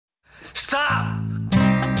Stop!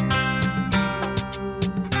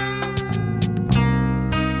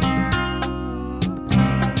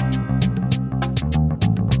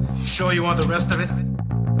 Sure you want the rest of it?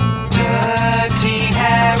 Dirty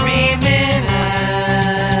Harry Minute.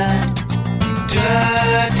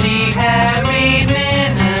 Dirty Harry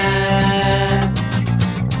Minute.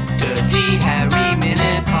 Dirty Harry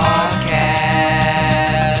Minute Podcast.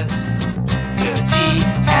 Dirty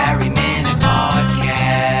Harry Minute Podcast.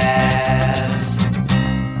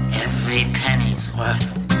 Every penny's worth.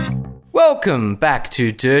 Welcome back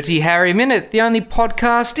to Dirty Harry Minute, the only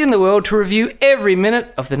podcast in the world to review every minute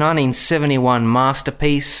of the 1971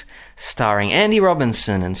 masterpiece starring Andy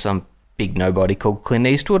Robinson and some big nobody called Clint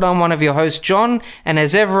Eastwood. I'm one of your hosts, John, and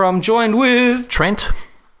as ever I'm joined with... Trent.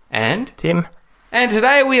 And... Tim. And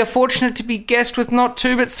today we are fortunate to be guest with not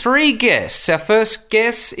two but three guests. Our first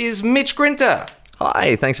guest is Mitch Grinter.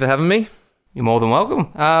 Hi, thanks for having me. You're more than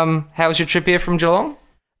welcome. How was your trip here from Geelong?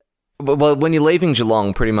 Well, when you're leaving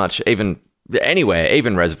Geelong, pretty much even anywhere,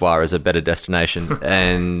 even Reservoir is a better destination.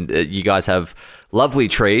 And you guys have lovely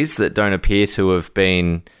trees that don't appear to have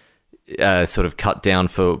been sort of cut down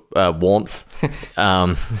for warmth,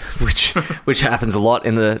 which happens a lot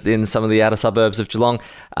in some of the outer suburbs of Geelong.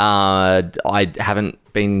 I haven't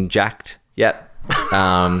been jacked yet.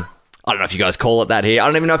 I don't know if you guys call it that here. I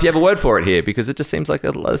don't even know if you have a word for it here because it just seems like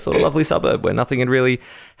a sort of lovely suburb where nothing can really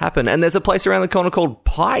happen. And there's a place around the corner called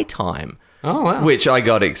Pie Time. Oh, wow. Which I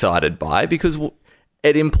got excited by because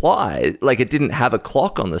it implied, like, it didn't have a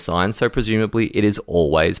clock on the sign, so presumably it is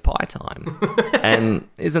always pie time. And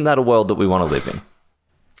isn't that a world that we want to live in?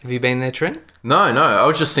 Have you been there, Trent? No, I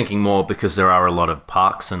was just thinking more because there are a lot of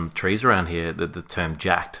parks and trees around here, the term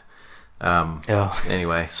jacked.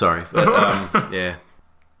 Anyway, sorry. But, yeah,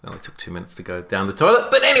 it only took 2 minutes to go down the toilet.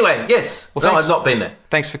 But anyway, yes. Well, I've not been there.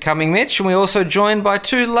 Thanks for coming, Mitch. And we're also joined by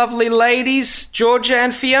two lovely ladies, Georgia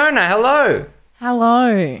and Fiona. Hello.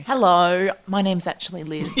 Hello. My name's actually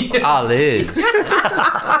Liz. Ah, Liz.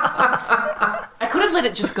 I could have let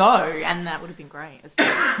it just go, and that would have been great as well.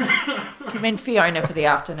 I mean, Fiona for the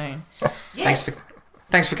afternoon. Yes.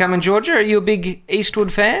 Thanks for coming, Georgia. Are you a big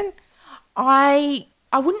Eastwood fan? I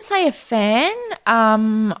wouldn't say a fan.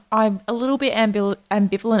 I'm a little bit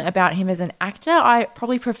ambivalent about him as an actor. I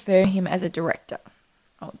probably prefer him as a director,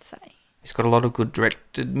 I would say. He's got a lot of good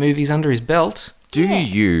directed movies under his belt. Do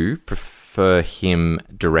you prefer him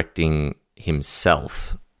directing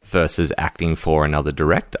himself versus acting for another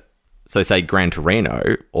director? So say Gran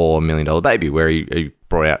Torino or $1 Million Baby, where he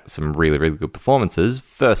brought out some really, really good performances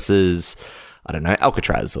versus, I don't know,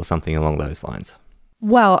 Alcatraz or something along those lines.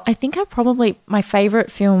 Well, I think my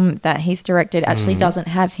favourite film that he's directed actually doesn't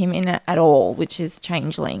have him in it at all, which is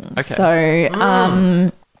Changeling. Okay.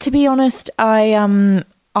 So, to be honest,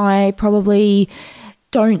 I probably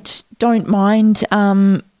don't mind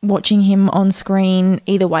watching him on screen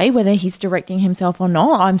either way, whether he's directing himself or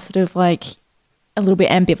not. I'm sort of like a little bit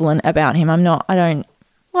ambivalent about him. I don't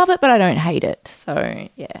love it, but I don't hate it. So,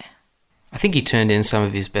 yeah. I think he turned in some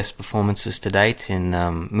of his best performances to date in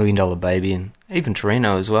 $1 Million Baby and even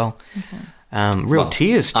Torino as well. Real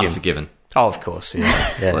tears, Jim. Unforgiven. Oh, of course, yeah.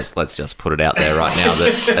 Yes. Let's just put it out there right now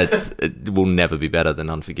that it will never be better than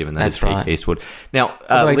Unforgiven. That's right. Eastwood. Now,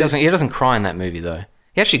 he doesn't cry in that movie, though.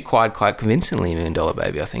 He actually cried quite convincingly in $1 Million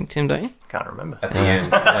Baby, I think. Tim, don't you? Can't remember. At the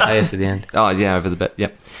end. Yes, at the end. Oh, yeah, over the bet.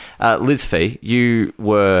 Yep. Liz Fee, you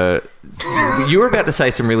were about to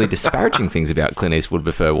say some really disparaging things about Clint Eastwood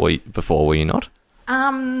before, were you not?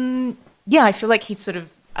 Yeah, I feel like he sort of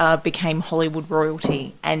became Hollywood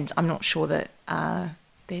royalty, and I'm not sure that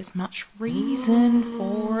there's much reason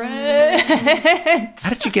for it. How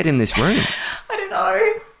did you get in this room? I don't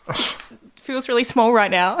know. It feels really small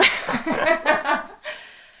right now.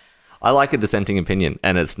 I like a dissenting opinion,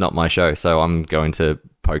 and it's not my show, so I'm going to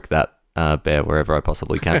poke that bear wherever I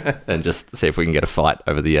possibly can and just see if we can get a fight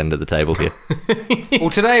over the end of the table here. Well,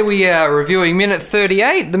 today we are reviewing minute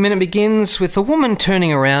 38. The minute begins with a woman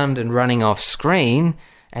turning around and running off screen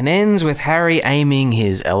and ends with Harry aiming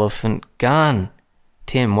his elephant gun.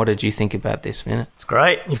 Tim, what did you think about this minute? It's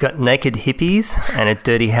great. You've got naked hippies and a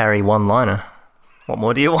Dirty Harry one-liner. What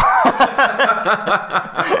more do you want?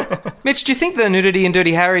 Mitch, do you think the nudity in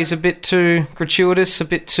Dirty Harry is a bit too gratuitous, a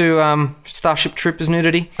bit too Starship Troopers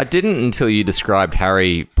nudity? I didn't until you described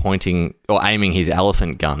Harry pointing or aiming his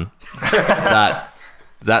elephant gun.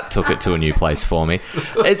 That took it to a new place for me.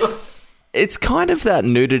 It's kind of that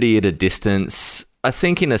nudity at a distance. I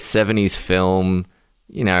think in a 70s film,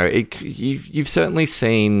 you know, you've certainly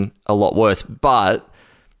seen a lot worse. But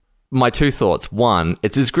my two thoughts. One,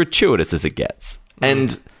 it's as gratuitous as it gets.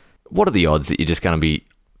 And what are the odds that you're just going to be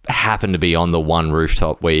happen to be on the one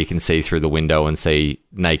rooftop where you can see through the window and see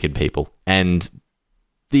naked people. And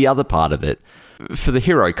the other part of it, for the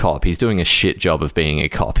hero cop, he's doing a shit job of being a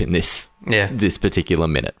cop in this particular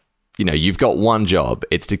minute. You know, you've got one job,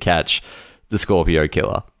 it's to catch the Scorpio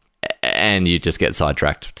killer, and you just get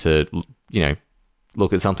sidetracked to, you know,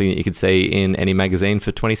 look at something that you could see in any magazine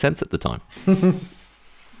for 20 cents at the time.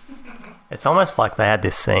 It's almost like they had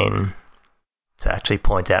this scene to actually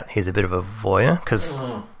point out he's a bit of a voyeur, because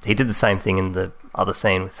he did the same thing in the other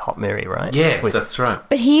scene with Hot Mary, right? Yeah, With- that's right.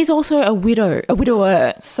 But he's also a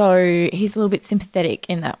widower, so he's a little bit sympathetic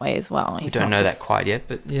in that way as well. We don't know that quite yet,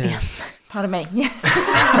 but yeah. Pardon me.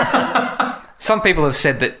 Yeah. Some people have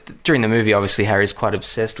said that during the movie, obviously, Harry's quite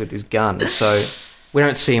obsessed with his gun, so we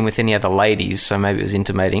don't see him with any other ladies, so maybe it was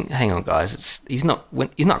intimating, hang on, guys, he's not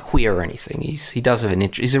queer or anything. He does have an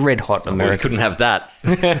interest. He's a red-hot American. Well, couldn't have that.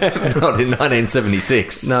 Not in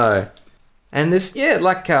 1976. No. And there's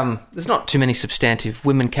not too many substantive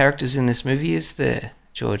women characters in this movie, is there,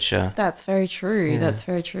 George? That's very true. Yeah. That's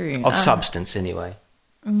very true. Of substance, anyway.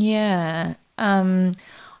 Yeah.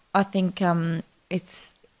 I think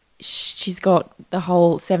she's got the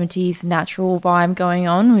whole 70s natural vibe going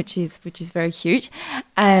on, which is very cute.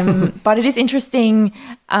 But it is interesting,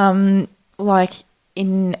 like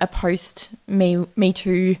in a post Me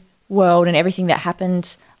Too world and everything that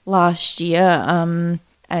happened last year,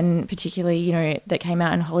 and particularly, you know, that came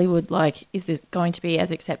out in Hollywood, like, is this going to be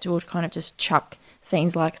as acceptable to kind of just chuck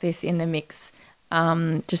scenes like this in the mix,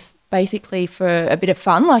 just basically for a bit of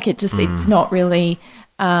fun? Like, it's not really,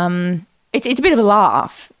 it's a bit of a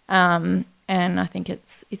laugh. And I think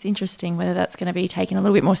it's interesting whether that's going to be taken a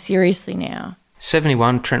little bit more seriously now.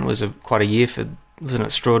 71, Trent, was quite a year for, wasn't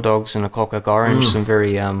it, Straw Dogs and A Clockwork Orange, some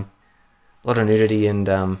very, lot of nudity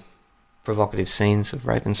and provocative scenes of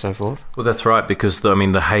rape and so forth. Well, that's right, because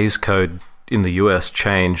the Hays Code in the US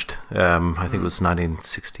changed, I think it was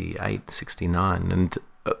 1968, 69, and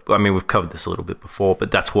we've covered this a little bit before,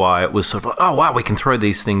 but that's why it was sort of like, oh wow, we can throw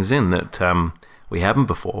these things in that we haven't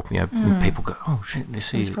before. You know, and people go, oh shit,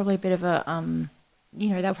 this is... It's probably a bit of a, you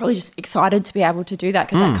know, they were probably just excited to be able to do that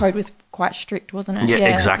because that code was quite strict, wasn't it? Yeah,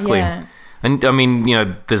 exactly. Yeah. And you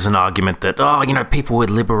know, there's an argument that, people were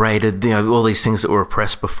liberated, you know, all these things that were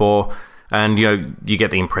oppressed before. And, you know, you get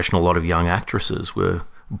the impression a lot of young actresses were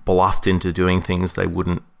bluffed into doing things they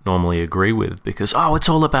wouldn't normally agree with because, it's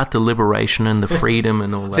all about the liberation and the freedom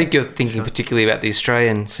and all that. I think you're thinking particularly about the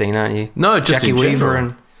Australian scene, aren't you? No, just Jackie in Weaver general.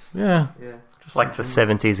 and... Yeah. Just like the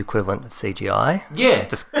 70s equivalent of CGI. Yeah.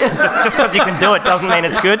 Just because you can do it doesn't mean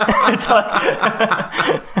it's good. It's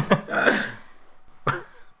like...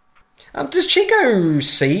 Does Chico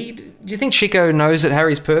see? Do you think Chico knows that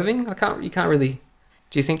Harry's perving? You can't really...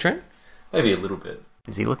 Do you think, Trent? Maybe a little bit.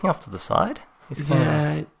 Is he looking off to the side?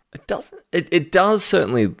 Yeah, it doesn't. It does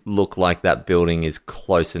certainly look like that building is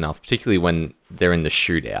close enough, particularly when they're in the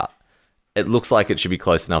shootout. It looks like it should be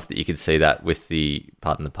close enough that you could see that with the,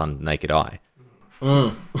 pardon the pun, naked eye.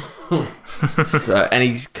 So, and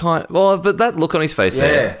he's but that look on his face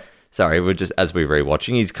there. Sorry, we're just, as we're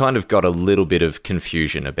rewatching, he's kind of got a little bit of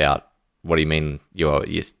confusion about what do you mean you're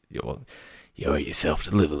yourself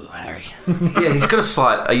to live with, Harry. Yeah, he's got a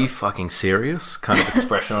slight, are you fucking serious kind of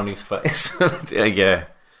expression on his face. Yeah.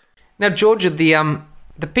 Now, Georgia, the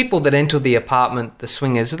people that enter the apartment, the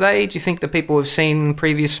swingers, do you think the people we've seen in the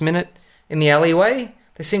previous minute in the alleyway?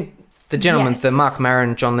 They seem, the gentleman, Yes. the Mark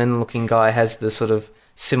Maron, John Lennon looking guy has the sort of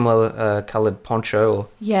similar coloured poncho. Or...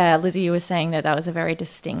 Yeah, Lizzie, you were saying that was a very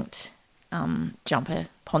distinct jumper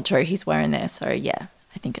poncho he's wearing there. So, yeah,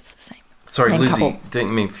 I think it's the same. Sorry, Same Lizzie, couple. didn't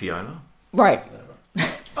you mean Fiona? Right.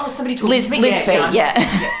 Oh, somebody told Liz me. Feet,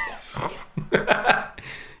 yeah.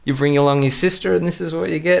 You bring along your sister and this is what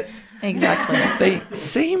you get? Exactly. They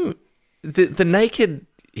seem... The naked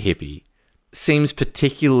hippie seems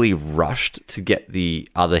particularly rushed to get the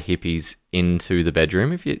other hippies into the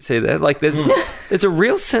bedroom, if you see that. Like, there's a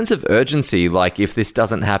real sense of urgency, like, if this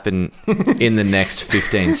doesn't happen in the next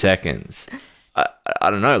 15 seconds... I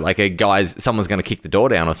don't know, like someone's going to kick the door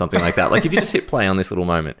down or something like that. Like, if you just hit play on this little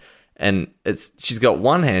moment and she's got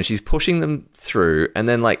one hand, she's pushing them through, and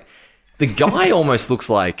then, like, the guy almost looks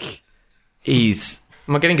like he's...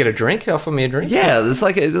 Am I going to get a drink? Offer me a drink? Yeah, it's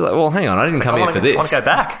like, well, hang on, I didn't come here for this. I want to go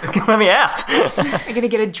back. Let me out. Are you going to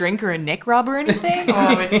get a drink or a neck rub or anything?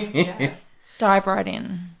 Dive right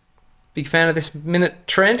in. Big fan of this minute,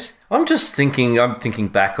 Trent? I'm thinking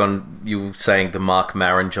back on you saying the Mark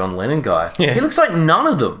Maron, John Lennon guy. Yeah. He looks like none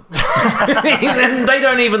of them. And they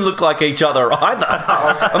don't even look like each other either.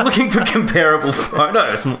 I'm looking for comparable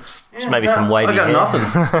photos. Just maybe some wavy I got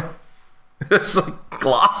hair. nothing. It's like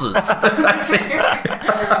glasses. That's it.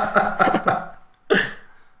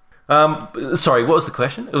 Sorry, what was the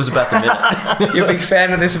question? It was about the minute. You're a big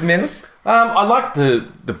fan of this minute? I like the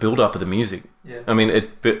build-up of the music. Yeah. I mean,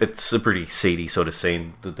 it's a pretty seedy sort of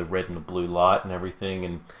scene, the red and the blue light and everything,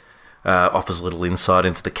 and offers a little insight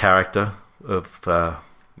into the character of,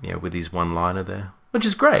 with his one-liner there, which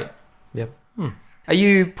is great. Yep. Are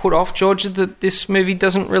you put off, George, that this movie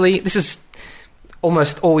doesn't really... This is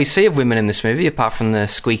almost all we see of women in this movie, apart from the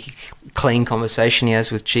squeaky clean conversation he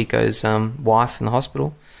has with Chico's wife in the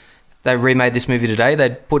hospital. They remade this movie today.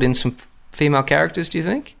 They'd put in some female characters, do you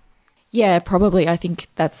think? Yeah, probably. I think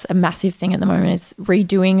that's a massive thing at the moment, is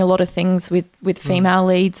redoing a lot of things with female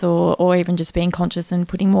leads, or even just being conscious and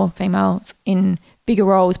putting more females in bigger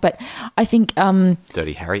roles. But I think...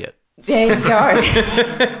 Dirty Harriet. There you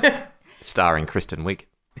go. Starring Kristen Wiig.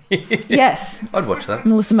 Yes. I'd watch that.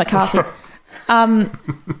 Melissa McCarthy.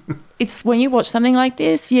 It's when you watch something like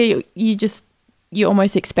this, you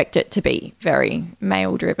almost expect it to be very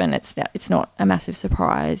male driven. It's not a massive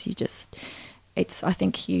surprise. I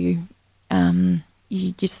think you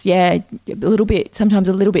just a little bit, sometimes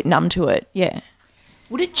a little bit numb to it. Yeah.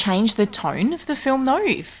 Would it change the tone of the film though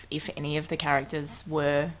if any of the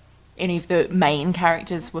main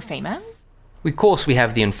characters were female? Of course, we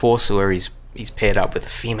have the Enforcer, where he's paired up with a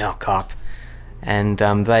female cop, and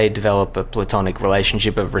they develop a platonic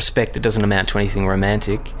relationship of respect that doesn't amount to anything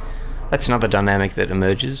romantic. That's another dynamic that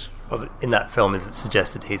emerges. Was it in that film? Is it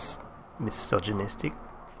suggested he's misogynistic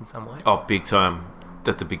in some way? Oh, big time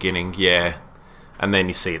at the beginning, yeah. And then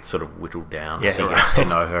you see it sort of whittled down as he Yeah, gets to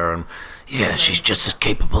know her, and she's just as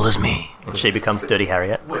capable as me. And she becomes Dirty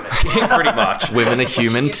Harriet. Pretty much. Women are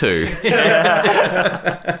human too.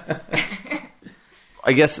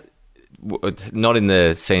 I guess not in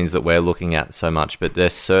the scenes that we're looking at so much, but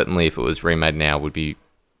there's certainly, if it was remade now, would be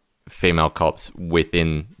female cops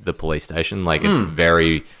within the police station. Like, it's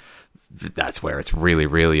very... That's where it's really,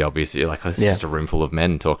 really obvious. You're like, it's just a room full of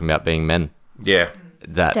men talking about being men. Yeah.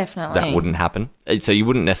 Definitely. That wouldn't happen. So you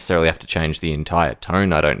wouldn't necessarily have to change the entire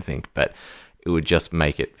tone, I don't think, but it would just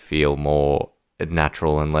make it feel more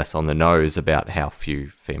natural and less on the nose about how few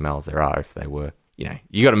females there are if they were...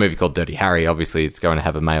 you got a movie called Dirty Harry. Obviously, it's going to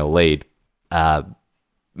have a male lead.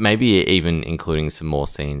 Maybe even including some more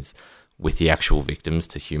scenes with the actual victims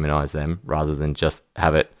to humanize them, rather than just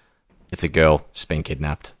have it's a girl, she's been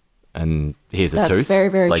kidnapped, and here's a tooth. That's very,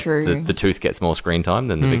 very true. The tooth gets more screen time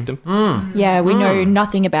than the victim. Yeah, we know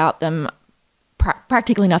nothing about them,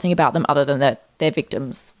 practically nothing about them other than that they're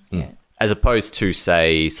victims. Yeah. As opposed to,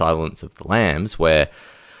 say, Silence of the Lambs, where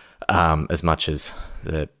as much as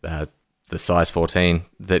the size 14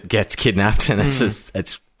 that gets kidnapped, and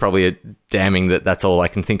it's probably damning that's all I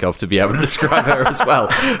can think of to be able to describe her as well.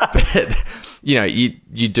 But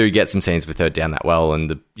you do get some scenes with her down that well,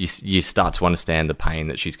 and you start to understand the pain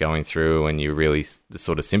that she's going through, and you really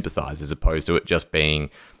sort of sympathise, as opposed to it just being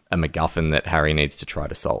a MacGuffin that Harry needs to try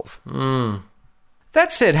to solve.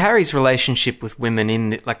 That said, Harry's relationship with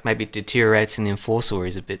women maybe it deteriorates in The Enforcer, where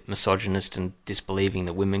he's a bit misogynist and disbelieving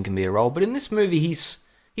that women can be a role. But in this movie, he's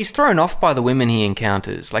thrown off by the women he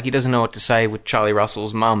encounters. Like, he doesn't know what to say with Charlie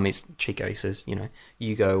Russell's mum. Chico, he says,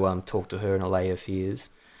 you go talk to her and allay her fears.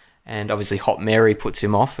 And obviously Hot Mary puts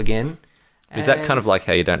him off again. Is that kind of like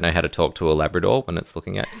how you don't know how to talk to a Labrador when it's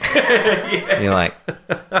looking at you? Yeah. You're like,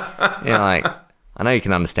 I know you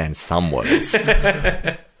can understand some words.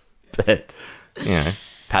 But,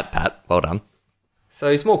 pat, well done. So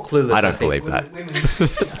he's more clueless. I don't believe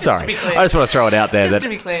that. Sorry. I just want to throw it out there that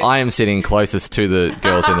I am sitting closest to the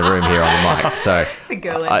girls in the room here on the mic. So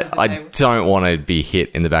I don't want to be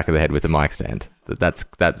hit in the back of the head with a mic stand.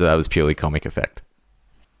 That was purely comic effect.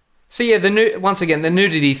 So yeah, once again, the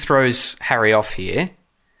nudity throws Harry off here.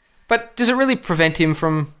 But does it really prevent him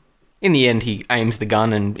from... In the end, he aims the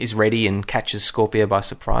gun and is ready and catches Scorpio by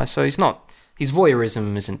surprise. So his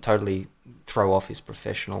voyeurism isn't totally throw off his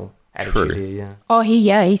professional attitude here, yeah. Oh,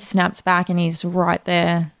 he snaps back and he's right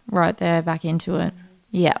there back into it.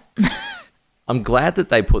 Yeah. I'm glad that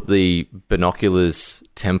they put the binoculars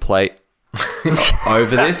template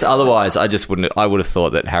over this. Otherwise, I would have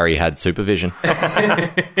thought that Harry had supervision.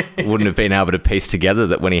 Wouldn't have been able to piece together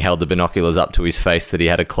that when he held the binoculars up to his face that he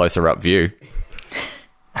had a closer up view.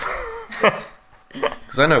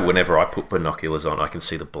 Because I know whenever I put binoculars on, I can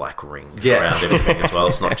see the black ring around everything as well.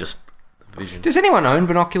 It's not just vision. Does anyone own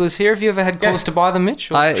binoculars here? Have you ever had cause to buy them,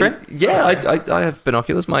 Mitch or Trent? Yeah, I have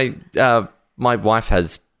binoculars. My wife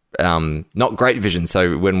has not great vision,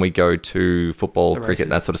 so when we go to football, cricket,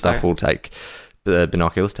 that sort of stuff, we'll take the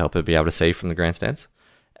binoculars to help her be able to see from the grandstands.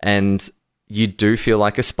 And you do feel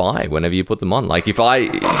like a spy whenever you put them on. Like if I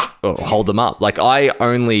hold them up, like I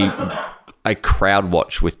only I crowd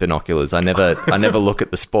watch with binoculars. I never look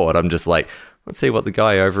at the sport. I'm just like, let's see what the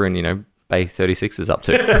guy over in, Bay 36 is up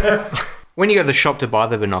to. When you go to the shop to buy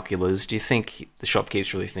the binoculars, do you think the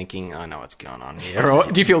shopkeep's really thinking, I know what's going on here? Or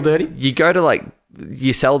do you feel dirty? You go to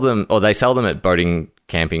you sell them, or they sell them at boating,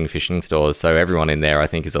 camping, fishing stores. So everyone in there, I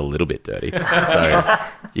think, is a little bit dirty. So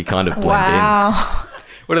you kind of blend Wow.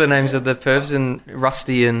 What are the names of the pervs in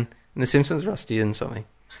Rusty and in The Simpsons? Rusty and something.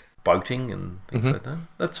 Boating and things like that.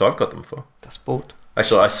 That's what I've got them for. Das Boot.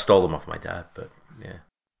 Actually, I stole them off my dad, but yeah.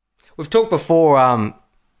 We've talked before,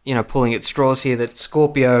 pulling at straws here, that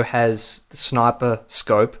Scorpio has the sniper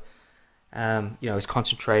scope, is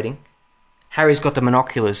concentrating. Harry's got the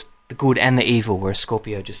binoculars, the good and the evil, whereas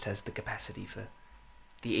Scorpio just has the capacity for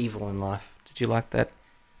the evil in life. Did you like that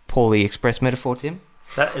poorly expressed metaphor, Tim?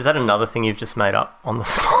 Is that another thing you've just made up on the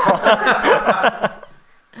spot?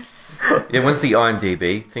 Yeah, when's the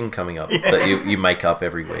IMDb thing coming up that you make up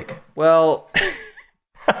every week? Well,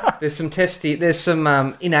 there's some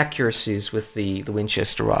inaccuracies with the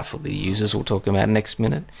Winchester rifle that he uses. We'll talk about next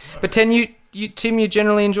minute. But Tim, you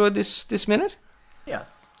generally enjoyed this minute? Yeah,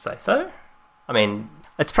 say so. I mean,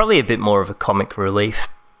 it's probably a bit more of a comic relief,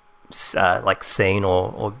 scene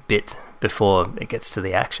or bit before it gets to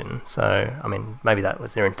the action. So, I mean, maybe that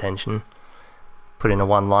was their intention. Put in a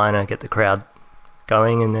one-liner, get the crowd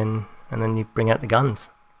going, and then you bring out the guns.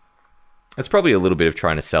 It's probably a little bit of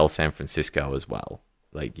trying to sell San Francisco as well.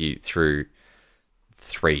 Like, you, through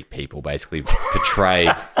three people, basically portray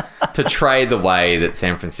the way that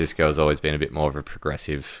San Francisco has always been a bit more of a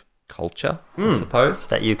progressive culture, I suppose.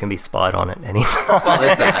 That you can be spied on at any time. Well,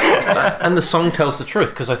 there's that. And the song tells the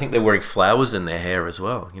truth, because I think they're wearing flowers in their hair as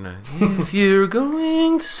well. If you're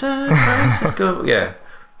going to San Francisco, yeah,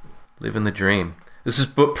 living the dream. This is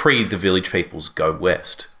pre the Village People's Go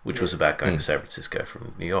West, which was about going to San Francisco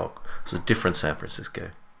from New York. It's a different San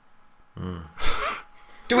Francisco.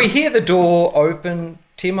 Do we hear the door open,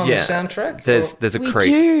 Tim, on the soundtrack? There's a We creak.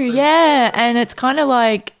 do, yeah. And it's kind of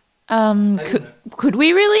like, could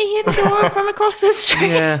we really hear the door from across the street?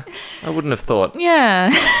 Yeah, I wouldn't have thought.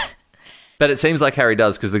 Yeah. But it seems like Harry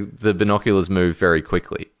does, because the binoculars move very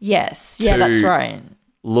quickly. Yes. Yeah, that's To- right.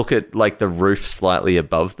 Look at the roof slightly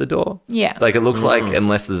above the door. Yeah. It looks like,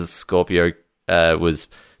 unless the Scorpio was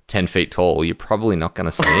 10 feet tall, you're probably not going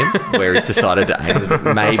to see him where he's decided to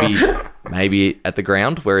aim. Maybe at the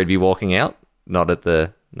ground where he'd be walking out, not at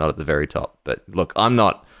the very top. But look, I'm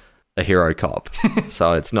not a hero cop,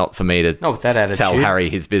 so it's not for me to Not with that attitude. tell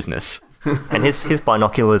Harry his business. And his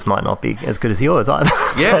binoculars might not be as good as yours either.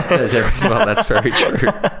 Yeah, that's very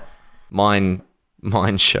true. Mine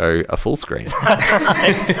show a full screen.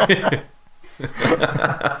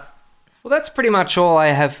 Well, that's pretty much all I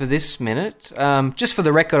have for this minute. Just for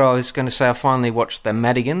the record, I was going to say I finally watched The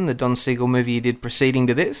Madigan, the Don Siegel movie he did preceding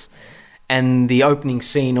to this. And the opening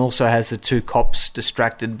scene also has the two cops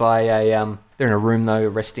distracted by they're in a room, though,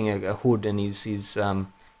 arresting a hood, and his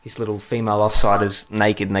little female offsider's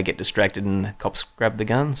naked, and they get distracted, and the cops grab the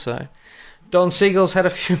gun. So Don Siegel's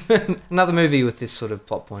had another movie with this sort of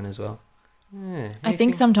plot point as well. Yeah, I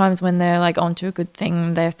think sometimes when they're onto a good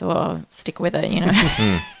thing, they thought, stick with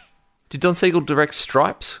it, Did Don Siegel direct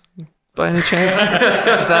Stripes by any chance?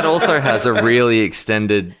 Because that also has a really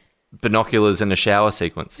extended binoculars and a shower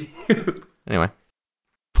sequence. Anyway.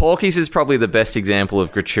 Porky's is probably the best example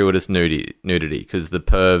of gratuitous nudity, because the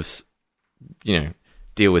pervs,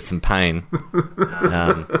 deal with some pain.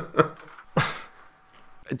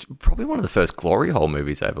 It's probably one of the first glory hole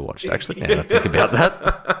movies I ever watched, actually, now that I think about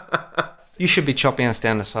that. You should be chopping us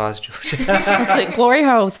down to size, George. Glory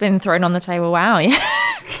hole's been thrown on the table. Wow, yeah.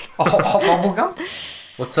 Hot Bubblegum?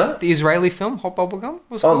 What's that? The Israeli film, Hot Bubblegum?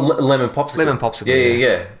 What's it called? Lemon Popsicle. Lemon Popsicle,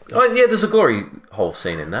 Yeah. Oh, yeah, there's a glory hole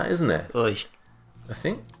scene in that, isn't there? Oy. I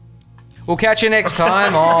think. We'll catch you next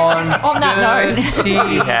time on On that note. Dirty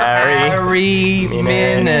Harry Harry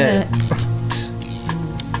Minute.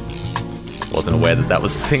 Wasn't aware that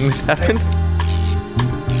was the thing that happened.